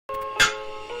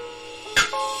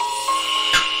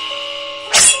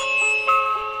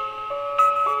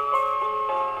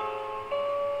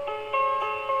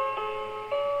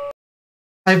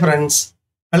Hi friends,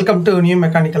 welcome to New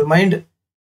Mechanical Mind.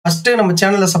 First நம்ம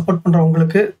சேனலை support பண்ற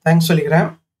உங்களுக்கு தேங்க்ஸ் சொல்லிக்கிறேன்.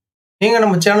 நீங்க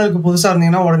நம்ம சேனலுக்கு புதுசா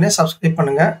இருந்தீங்கன்னா உடனே சப்ஸ்கிரைப்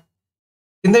பண்ணுங்க.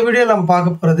 இந்த வீடியோல நம்ம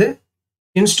பார்க்க போறது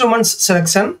இன்ஸ்ட்ருமெண்ட்ஸ்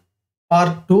செலக்ஷன்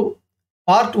பார்ட் 2.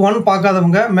 பார்ட் 1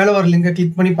 பார்க்காதவங்க மேல வர லிங்கை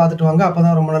கிளிக் பண்ணி பார்த்துட்டு வாங்க,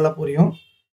 அப்பதான் ரொம்ப நல்லா புரியும்.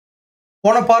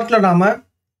 போன பார்ட்ல நாம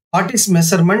what is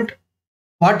measurement,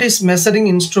 what is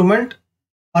measuring instrument,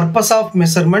 purpose of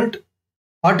measurement,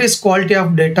 what is quality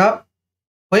of data,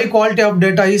 why quality of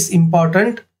data is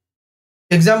important,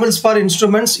 examples for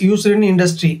instruments used in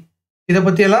industry, இதை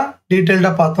பற்றியெல்லாம்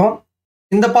டீட்டெயில்டாக பார்த்தோம்.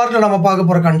 இந்த பார்ட்டில் நம்ம பார்க்க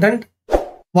போகிற content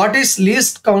what is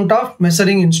least count of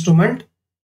measuring instrument,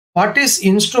 what is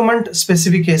instrument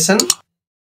specification,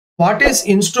 what is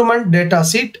instrument data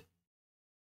sheet,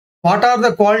 what are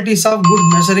the qualities of good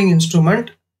measuring instrument,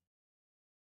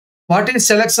 what is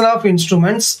selection of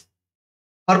instruments,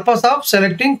 purpose of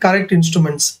selecting correct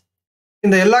instruments.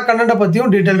 இந்த எல்லா கண்டென்ட்டை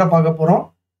பற்றியும் டீட்டெயில்டாக பார்க்க போகிறோம்.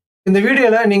 இந்த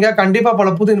வீடியோவில் நீங்கள் கண்டிப்பாக பல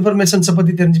புது இன்ஃபர்மேஷன்ஸை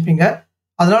பற்றி தெரிஞ்சுப்பீங்க.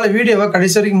 அதனால் வீடியோவை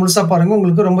கடைசி வரைக்கும் முழுசாக பாருங்கள்,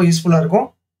 உங்களுக்கு ரொம்ப யூஸ்ஃபுல்லாக இருக்கும்.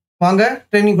 வாங்க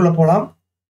ட்ரைனிங்குள்ளே போகலாம்.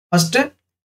 First,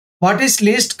 what is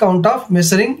least count of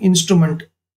measuring instrument.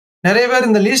 நிறைய பேர்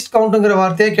இந்த லீஸ்ட் கவுண்ட்டுங்கிற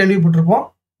வார்த்தையை கேள்விப்பட்டிருப்போம்,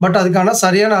 பட் அதுக்கான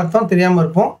சரியான அர்த்தம் தெரியாமல்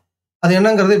இருப்போம். அது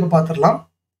என்னங்கிறத இப்போ பார்த்துடலாம்.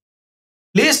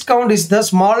 Least count is the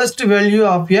smallest value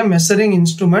of a measuring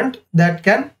instrument that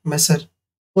can measure.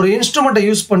 ஒரு இன்ஸ்ட்ருமெண்ட்டை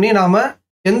யூஸ் பண்ணி நாம்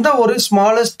எந்த ஒரு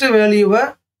ஸ்மாலஸ்ட் வேல்யூவை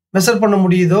மெஷர் பண்ண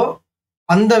முடியுதோ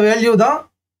அந்த வேல்யூ தான்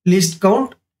லீஸ்ட்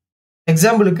கவுண்ட்.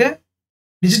 எக்ஸாம்பிளுக்கு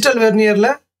டிஜிட்டல் வெர்னியரில்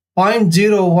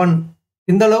 0.01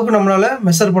 இந்த அளவுக்கு நம்மளால்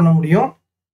மெஷர் பண்ண முடியும்.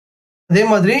 அதே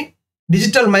மாதிரி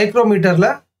டிஜிட்டல் மைக்ரோமீட்டரில்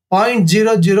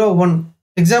 0.001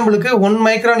 எக்ஸாம்பிளுக்கு 1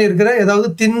 மைக்ரான் இருக்கிற ஏதாவது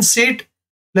தின் சீட்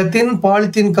இல்லை தின்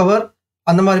பாலித்தீன் கவர்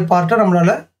அந்த மாதிரி பார்ட்டை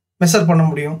நம்மளால் மெஷர் பண்ண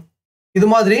முடியும். இது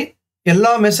மாதிரி எல்லா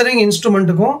மெஷரிங்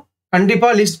இன்ஸ்ட்ருமெண்ட்டுக்கும்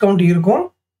கண்டிப்பாக லீஸ்ட் கவுண்ட் இருக்கும்.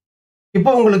 இப்போ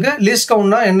உங்களுக்கு லீஸ்ட்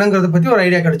கவுண்ட்னா என்னங்கிறத பற்றி ஒரு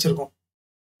ஐடியா கிடைச்சிருக்கும்.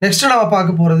 நெக்ஸ்ட் நம்ம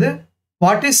பார்க்க போகிறது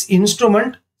what is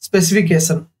instrument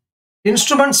specification.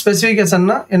 Instrument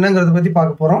ஸ்பெசிஃபிகேஷன்னா என்னங்கிறத பற்றி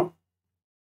பார்க்க போகிறோம்.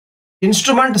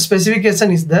 Instrument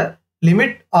specification is the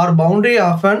limit R boundary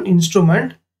of an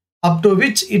instrument up to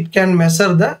which it can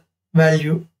measure the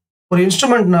value. ஒரு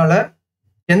இன்ஸ்ட்ருமெண்ட்னால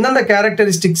எந்தெந்த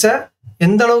கேரக்டரிஸ்டிக்ஸை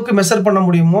எந்த அளவுக்கு மெஷர் பண்ண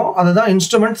முடியுமோ அதை தான்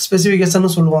இன்ஸ்ட்ருமெண்ட் ஸ்பெசிஃபிகேஷன்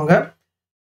சொல்லுவாங்க.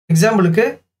 எக்ஸாம்பிளுக்கு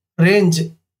ரேஞ்ச்.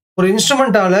 ஒரு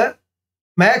இன்ஸ்ட்ருமெண்ட்டால்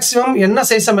மேக்ஸிமம் என்ன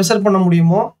சைஸை மெஷர் பண்ண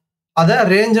முடியுமோ அதை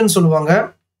ரேஞ்சுன்னு சொல்லுவாங்க.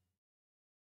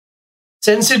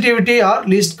 சென்சிட்டிவிட்டி ஆர்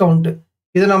லீஸ்ட் கவுண்ட்,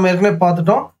 இதை நம்ம ஏற்கனவே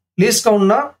பார்த்துட்டோம். லீஸ்ட்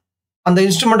கவுண்ட்னா அந்த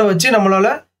இன்ஸ்ட்ருமெண்ட்டை வச்சு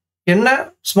நம்மளால் என்ன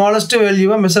ஸ்மாலஸ்ட்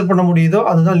வேல்யூவை மெஷர் பண்ண முடியுதோ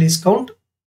அதுதான் லீஸ்ட் கவுண்ட்.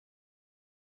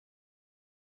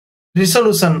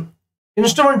 ரிசல்யூஷன்.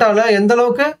 இன்ஸ்ட்ருமெண்ட்டால் எந்த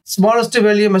அளவுக்கு ஸ்மாலஸ்ட்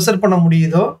வேல்யூ மெஷர் பண்ண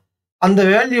முடியுதோ அந்த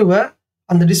வேல்யூவை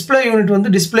அந்த டிஸ்பிளே யூனிட் வந்து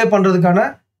டிஸ்பிளே பண்ணுறதுக்கான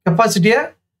கெப்பாசிட்டியை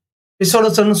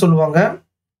ரிசல்யூஷன் சொல்லுவாங்க.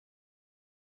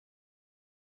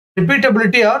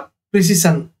 Repeatability R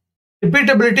precision.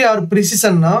 Repeatability R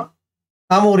ப்ரிசிஷன்னா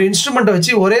நாம் ஒரு இன்ஸ்ட்ருமெண்ட்டை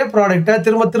வச்சு ஒரே ப்ராடக்டை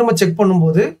திரும்ப திரும்ப செக்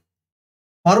பண்ணும்போது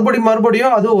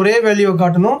மறுபடியும் அது ஒரே வேல்யூவை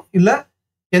காட்டணும், இல்லை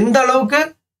எந்த அளவுக்கு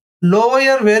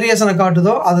லோயர் வேரியேஷனை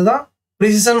காட்டுதோ அதுதான்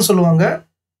ப்ரிசிஷன் சொல்லுவாங்க.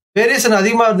 வேரியேஷன்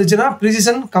அதிகமாக இருந்துச்சுன்னா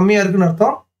ப்ரிசிஷன் கம்மியாக இருக்குன்னு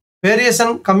அர்த்தம்.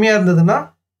 வேரியேஷன் கம்மியாக இருந்ததுன்னா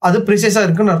அது ப்ரிசைஸாக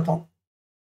இருக்குன்னு அர்த்தம்.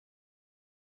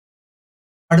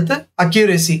 அடுத்து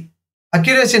அக்யூரேசி.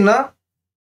 அக்யூரேசின்னா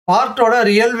பார்ட்டோட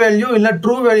ரியல் வேல்யூ இல்லை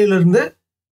ட்ரூ வேல்யூலேருந்து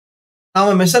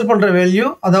நாம் மெஷர் பண்ணுற வேல்யூ,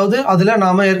 அதாவது அதில்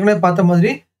நாம் ஏற்கனவே பார்த்த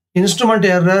மாதிரி இன்ஸ்ட்ருமெண்ட்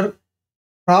எரர்,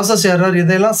 ப்ராசஸ் எரர்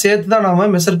இதையெல்லாம் சேர்த்து தான்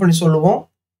நாம் மெஷர் பண்ணி சொல்லுவோம்.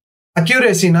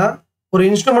 அக்யூரேசினா ஒரு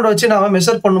இன்ஸ்ட்ருமெண்ட் வச்சு நாம்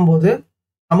மெஷர் பண்ணும்போது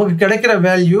நமக்கு கிடைக்கிற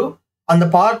வேல்யூ அந்த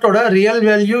பார்ட்டோட ரியல்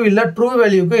வேல்யூ இல்லை ட்ரூ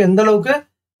வேல்யூக்கு எந்த அளவுக்கு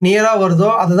நியராக வருதோ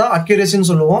அதை தான் அக்யூரேசின்னு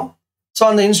சொல்லுவோம். ஸோ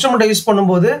அந்த இன்ஸ்ட்ருமெண்ட்டை யூஸ்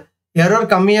பண்ணும்போது எரர்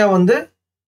கம்மியாக வந்து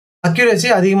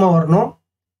அக்யூரேசி அதிகமாக வரணும்.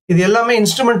 இது எல்லாமே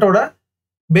இன்ஸ்ட்ருமெண்ட்டோட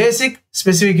பேசிக்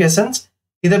ஸ்பெசிஃபிகேஷன்ஸ்.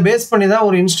 இதை பேஸ் பண்ணி தான்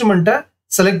ஒரு இன்ஸ்ட்ருமெண்ட்டை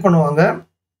செலக்ட் பண்ணுவாங்க.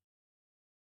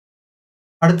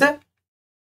 அடுத்து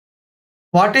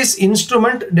what is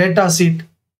instrument data sheet.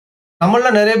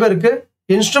 நம்மள நிறைய பேருக்கு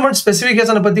இன்ஸ்ட்ருமெண்ட்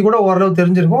ஸ்பெசிஃபிகேஷனை பற்றி கூட ஓரளவு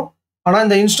தெரிஞ்சிருக்கும், ஆனால்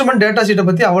இந்த இன்ஸ்ட்ருமெண்ட் டேட்டா ஷீட்டை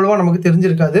பற்றி அவ்வளோவா நமக்கு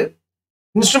தெரிஞ்சிருக்காது.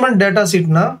 Instrument data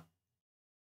ஷீட்னா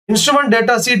instrument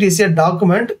data sheet is a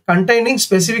document containing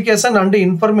specification and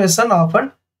information of an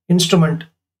instrument.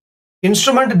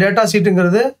 Instrument data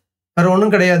ஷீட்டுங்கிறது வேறு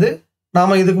ஒன்றும் கிடையாது.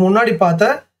 நாம் இதுக்கு முன்னாடி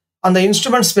பார்த்த அந்த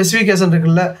இன்ஸ்ட்ருமெண்ட் ஸ்பெசிஃபிகேஷன்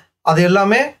இருக்குல்ல, அது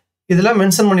எல்லாமே இதில்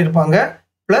மென்ஷன் பண்ணியிருப்பாங்க.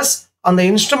 ப்ளஸ் அந்த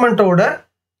இன்ஸ்ட்ருமெண்ட்டோட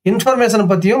இன்ஃபர்மேஷனை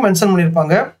பற்றியும் மென்ஷன்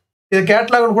பண்ணியிருப்பாங்க. இதை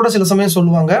கேட்லாக்னு கூட சில சமயம்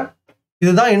சொல்லுவாங்க.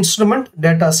 இதுதான் instrument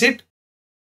data sheet.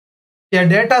 A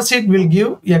data sheet will give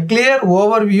a clear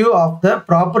overview of the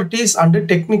properties and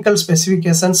technical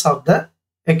specifications of the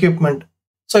equipment.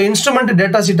 So instrument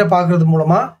data sheet பார்க்கறது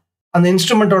மூலமா அந்த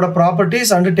இன்ஸ்ட்ருமெண்ட்டோட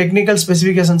ப்ராப்பர்ட்டிஸ் அண்ட் டெக்னிக்கல்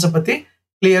ஸ்பெசிஃபிகேஷன்ஸை பற்றி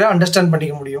கிளியராக அண்டர்ஸ்டாண்ட்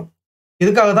பண்ணிக்க முடியும்.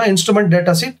 இதுக்காக தான் இன்ஸ்ட்ருமெண்ட்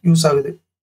டேட்டா ஷீட் யூஸ் ஆகுது.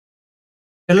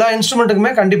 எல்லா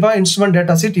இன்ஸ்ட்ருமெண்ட்டுக்குமே கண்டிப்பாக இன்ஸ்ட்ருமெண்ட்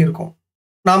டேட்டா ஷீட் இருக்கும்.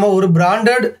 நாம் ஒரு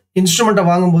பிராண்டட் இன்ஸ்ட்ருமெண்ட்டை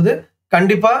வாங்கும்போது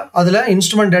கண்டிப்பாக அதில்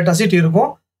இன்ஸ்ட்ருமெண்ட் டேட்டா ஷீட்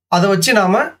இருக்கும். அதை வச்சு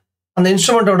நாம் அந்த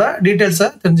இன்ஸ்ட்ருமெண்ட்டோட டீட்டெயில்ஸை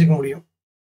தெரிஞ்சுக்க முடியும்.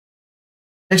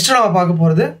 நெக்ஸ்ட் நாம் பார்க்க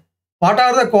போகிறது what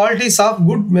are the qualities of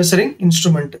good measuring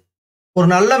instrument. ஒரு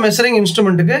நல்ல மெஷரிங்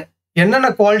இன்ஸ்ட்ருமெண்ட்டுக்கு என்னென்ன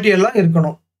குவாலிட்டி எல்லாம்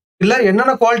இருக்கணும், இல்லை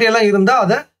என்னென்ன குவாலிட்டி எல்லாம் இருந்தால்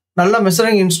அதை நல்ல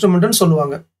மெஷரிங் இன்ஸ்ட்ருமெண்ட்னு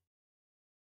சொல்லுவாங்க.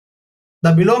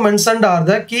 The below mentioned are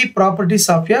the key properties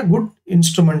of a good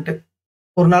instrument.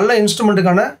 ஒரு நல்ல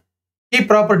இன்ஸ்ட்ருமெண்ட்டுக்கான கீ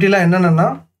ப்ராப்பர்ட்டிலாம் என்னென்னா,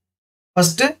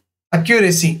 ஃபஸ்ட்டு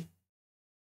அக்யூரேசி,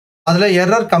 அதில்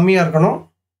எரர் கம்மியாக இருக்கணும்.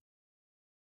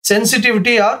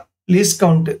 Sensitivity R least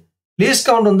count, least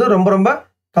count வந்து ரொம்ப ரொம்ப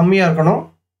கம்மியாக இருக்கணும்.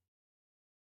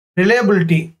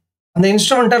 ரிலையபிலிட்டி, அந்த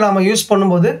இன்ஸ்ட்ருமெண்ட்டை நாம் யூஸ்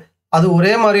பண்ணும்போது அது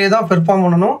ஒரே மாதிரியே தான் பெர்ஃபார்ம்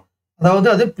பண்ணணும், அதாவது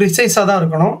அது ப்ரிசைஸாக தான்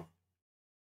இருக்கணும்.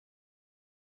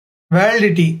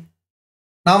 வேலிடிட்டி,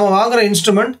 நாம் வாங்குகிற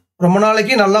இன்ஸ்ட்ருமெண்ட் ரொம்ப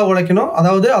நாளைக்கு நல்லா உழைக்கணும்,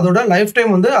 அதாவது அதோட லைஃப்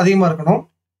டைம் வந்து அதிகமாக இருக்கணும்.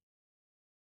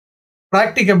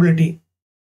 ப்ராக்டிகபிலிட்டி,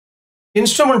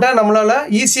 இன்ஸ்ட்ருமெண்ட்டை நம்மளால்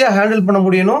ஈஸியாக ஹேண்டில் பண்ண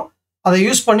முடியணும், அதை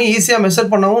யூஸ் பண்ணி ஈஸியாக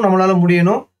மெஷர் பண்ணவும் நம்மளால்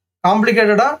முடியணும்.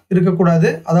 காம்ப்ளிகேட்டடாக இருக்கக்கூடாது,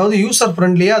 அதாவது யூசர்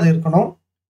ஃப்ரெண்ட்லியாக அது இருக்கணும்.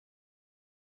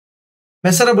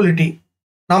 மெஷரபிலிட்டி,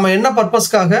 நாம் என்ன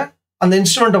பர்பஸ்க்காக அந்த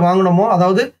இன்ஸ்ட்ருமெண்ட்டை வாங்கினோமோ,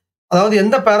 அதாவது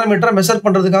எந்த பேராமீட்டரை மெஷர்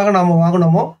பண்ணுறதுக்காக நாம்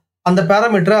வாங்கினோமோ அந்த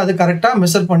பேராமீட்டரை அது கரெக்டாக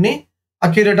மெஷர் பண்ணி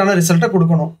அக்யூரேட்டான ரிசல்ட்டை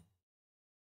கொடுக்கணும்.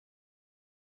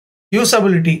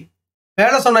 யூசபிலிட்டி,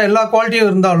 மேலே சொன்ன எல்லா குவாலிட்டியும்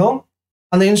இருந்தாலும்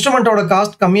அந்த இன்ஸ்ட்ருமெண்ட்டோட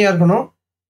காஸ்ட் கம்மியாக இருக்கணும்.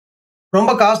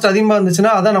 ரொம்ப காஸ்ட் அதிகமாக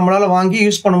இருந்துச்சுன்னா அதை நம்மளால் வாங்கி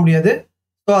யூஸ் பண்ண முடியாது.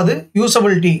 ஸோ அது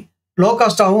யூசபிலிட்டி, லோ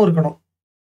காஸ்ட்டாகவும் இருக்கணும்.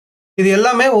 இது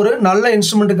எல்லாமே ஒரு நல்ல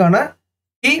இன்ஸ்ட்ருமெண்ட்டுக்கான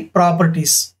கீ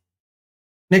ப்ராப்பர்ட்டிஸ்.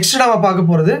 நெக்ஸ்ட் நம்ம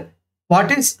பார்க்க போகிறது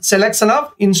what is selection of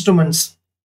instruments.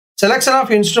 Selection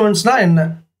of இன்ஸ்ட்ருமெண்ட்ஸ்னா என்ன?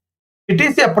 It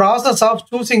is a process of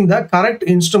choosing the correct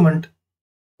instrument.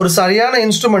 ஒரு சரியான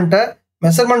இன்ஸ்ட்ருமெண்ட்டை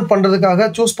மெஷர்மெண்ட் பண்ணுறதுக்காக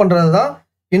சூஸ் பண்ணுறது தான்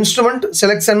இன்ஸ்ட்ருமெண்ட்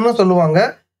செலெக்ஷன்னு சொல்லுவாங்க.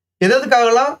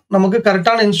 எதுக்காகலாம் நமக்கு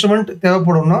கரெக்டான இன்ஸ்ட்ருமெண்ட்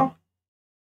தேவைப்படும்னா,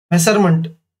 மெஷர்மெண்ட்,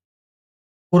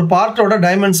 ஒரு பார்ட்டோட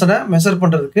டைமென்ஷனை மெஷர்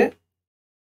பண்ணுறதுக்கு.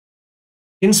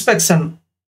 இன்ஸ்பெக்ஷன்,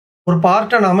 ஒரு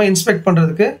பார்ட்டை நாம் இன்ஸ்பெக்ட்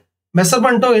பண்ணுறதுக்கு.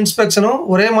 மெஷர்மெண்ட்டும் இன்ஸ்பெக்ஷனும்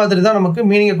ஒரே மாதிரி தான் நமக்கு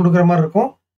மீனிங்கை கொடுக்குற மாதிரி இருக்கும்.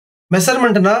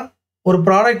 மெஷர்மெண்ட்னா ஒரு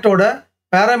ப்ராடக்டோட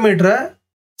பேராமீட்டரை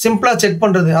சிம்பிளாக செக்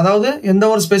பண்ணுறது, அதாவது எந்த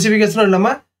ஒரு ஸ்பெசிஃபிகேஷனும்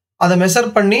இல்லாமல் அதை மெஷர்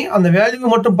பண்ணி அந்த வேல்யூ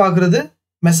மட்டும் பார்க்குறது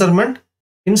மெஷர்மெண்ட்.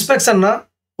 இன்ஸ்பெக்ஷன்னா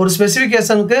ஒரு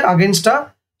ஸ்பெசிஃபிகேஷனுக்கு அகென்ஸ்டாக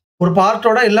ஒரு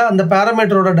பார்ட்டோட இல்லை அந்த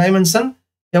பேராமீட்டரோட டைமென்ஷன்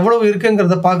எவ்வளவு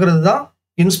இருக்குங்கிறத பார்க்குறது தான்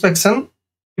இன்ஸ்பெக்ஷன்.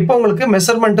 இப்போ உங்களுக்கு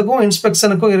மெஷர்மெண்ட்டுக்கும்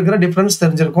இன்ஸ்பெக்ஷனுக்கும் இருக்கிற டிஃப்ரென்ஸ்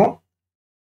தெரிஞ்சிருக்கும்.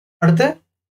 அடுத்து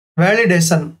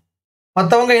வேலிடேஷன்,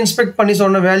 மற்றவங்க இன்ஸ்பெக்ட் பண்ணி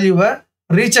சொன்ன வேல்யூவை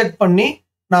ரீசெக் பண்ணி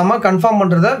நாம் கன்ஃபார்ம்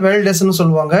பண்ணுறத வேலிடேஷன்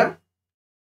சொல்லுவாங்க.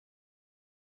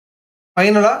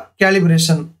 ஃபைனலாக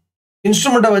கேலிப்ரேஷன்,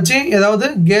 இன்ஸ்ட்ருமெண்ட்டை வச்சு ஏதாவது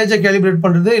கேஜை கேலிப்ரேட்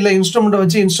பண்ணுறது, இல்லை இன்ஸ்ட்ருமெண்ட்டை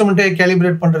வச்சு இன்ஸ்ட்ருமெண்ட்டை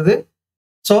கேலிப்ரேட் பண்ணுறது.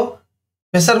 So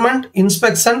measurement,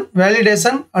 inspection,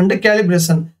 validation and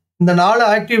calibration, இந்த 4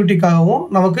 ஆக்டிவிட்டிக்காகவும்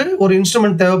நமக்கு ஒரு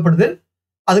இன்ஸ்ட்ருமெண்ட் தேவைப்படுது.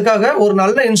 அதுக்காக ஒரு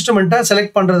நல்ல இன்ஸ்ட்ருமெண்ட்டை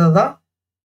செலக்ட் பண்ணுறது தான்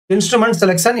இன்ஸ்ட்ருமெண்ட்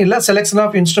செலெக்ஷன் இல்லை செலெக்ஷன்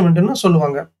ஆஃப் இன்ஸ்ட்ருமெண்ட்னு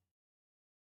சொல்லுவாங்க.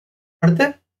 அடுத்து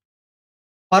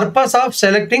purpose of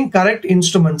selecting correct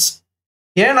instruments.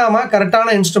 ஏன் நாம்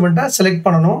கரெக்டான இன்ஸ்ட்ருமெண்ட்டை செலக்ட்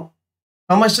பண்ணணும்?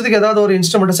 நம்ம இஷ்டத்துக்கு ஏதாவது ஒரு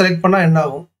இன்ஸ்ட்ருமெண்ட்டை செலக்ட் பண்ணால் என்ன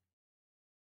ஆகும்?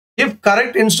 If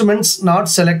correct instruments not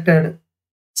selected,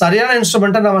 சரியான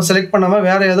இன்ஸ்ட்ருமெண்ட்டை நம்ம செலக்ட் பண்ணாமல்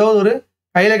வேறு ஏதோ ஒரு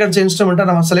கையில் கிடைச்ச இன்ஸ்ட்ருமெண்ட்டை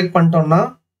நம்ம செலக்ட் பண்ணிட்டோம்னா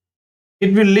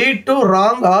it will lead to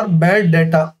wrong or bad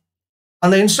data.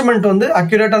 அந்த இன்ஸ்ட்ருமெண்ட் வந்து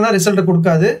அக்யூரேட்டான ரிசல்ட்டை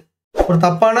கொடுக்காது, ஒரு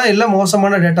தப்பான இல்லை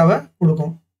மோசமான டேட்டாவை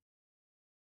கொடுக்கும்.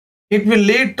 It will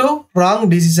lead to wrong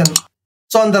decision.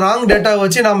 So அந்த ராங் டேட்டாவை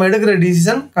வச்சு நம்ம எடுக்கிற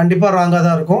டிசிஷன் கண்டிப்பாக ராங்காக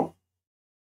தான் இருக்கும்.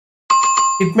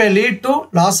 It may lead to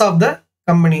loss of the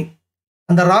company.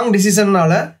 அந்த ராங்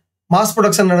டிசிஷன்னால மாஸ்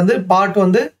ப்ரொடக்ஷன் நடந்து பார்ட்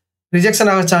வந்து ரிஜெக்ஷன்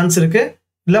ஆக சான்ஸ் இருக்குது,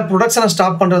 இல்லை ப்ரொடக்ஷனை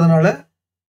ஸ்டாப் பண்ணுறதுனால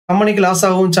கம்பெனிக்கு லாஸ்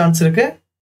ஆகவும் சான்ஸ் இருக்குது.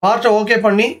 பார்ட்டை ஓகே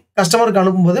பண்ணி கஸ்டமருக்கு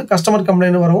அனுப்பும்போது கஸ்டமர்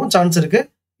கம்ப்ளைண்ட் வரவும் சான்ஸ் இருக்குது.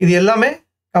 இது எல்லாமே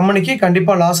கம்பெனிக்கு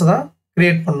கண்டிப்பாக லாஸை தான்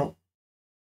கிரியேட் பண்ணும்.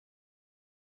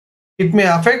 It may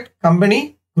affect company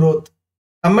growth.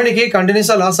 கம்பெனிக்கு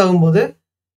கண்டினியூஸாக லாஸ் ஆகும்போது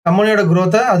கம்பெனியோட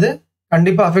க்ரோத்தை அது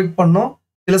கண்டிப்பாக அஃபெக்ட் பண்ணும்.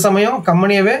 சில சமயம்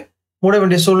கம்பெனியவே மூட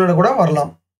வேண்டிய சூழ்நிலை கூட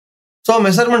வரலாம். ஸோ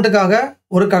மெஷர்மெண்ட்டுக்காக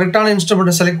ஒரு கரெக்டான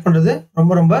இன்ஸ்ட்ருமெண்ட்டை செலக்ட் பண்ணுறது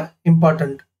ரொம்ப ரொம்ப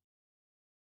இம்பார்ட்டண்ட்.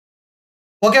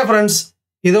 ஓகே ஃப்ரெண்ட்ஸ்,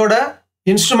 இதோட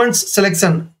இன்ஸ்ட்ருமெண்ட்ஸ்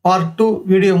செலெக்ஷன் Part-2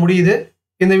 வீடியோ முடியுது.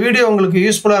 இந்த வீடியோ உங்களுக்கு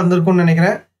யூஸ்ஃபுல்லாக இருந்திருக்கும்னு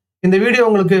நினைக்கிறேன். இந்த வீடியோ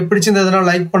உங்களுக்கு பிடிச்சிருந்ததுன்னா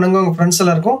லைக் பண்ணுங்கள், உங்கள் ஃப்ரெண்ட்ஸ்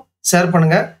எல்லாருக்கும் ஷேர்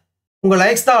பண்ணுங்கள். உங்கள்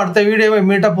லைக்ஸ் தான் அடுத்த வீடியோவை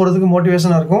மீட்டாக போகிறதுக்கு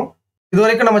மோட்டிவேஷனாக இருக்கும். இது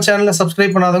வரைக்கும் நம்ம சேனலில்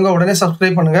சப்ஸ்கிரைப் பண்ணாதவங்க உடனே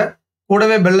சப்ஸ்கிரைப் பண்ணுங்கள்.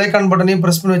 கூடவே பெல் ஐக்கான் பட்டனையும்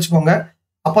ப்ரெஸ் பண்ணி வச்சுக்கோங்க.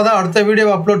 அப்போ தான் அடுத்த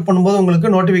வீடியோவை அப்லோட் பண்ணும்போது உங்களுக்கு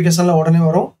நோட்டிஃபிகேஷனில் உடனே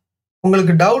வரும்.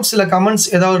 உங்களுக்கு டவுட்ஸ் இல்லை கமெண்ட்ஸ்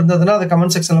ஏதாவது இருந்ததுன்னா அதை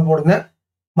கமெண்ட் செக்ஷனில் போடுங்க.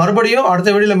 மறுபடியும் அடுத்த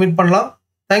வீடியோவில் மீட் பண்ணலாம்.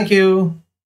 தேங்க்யூ.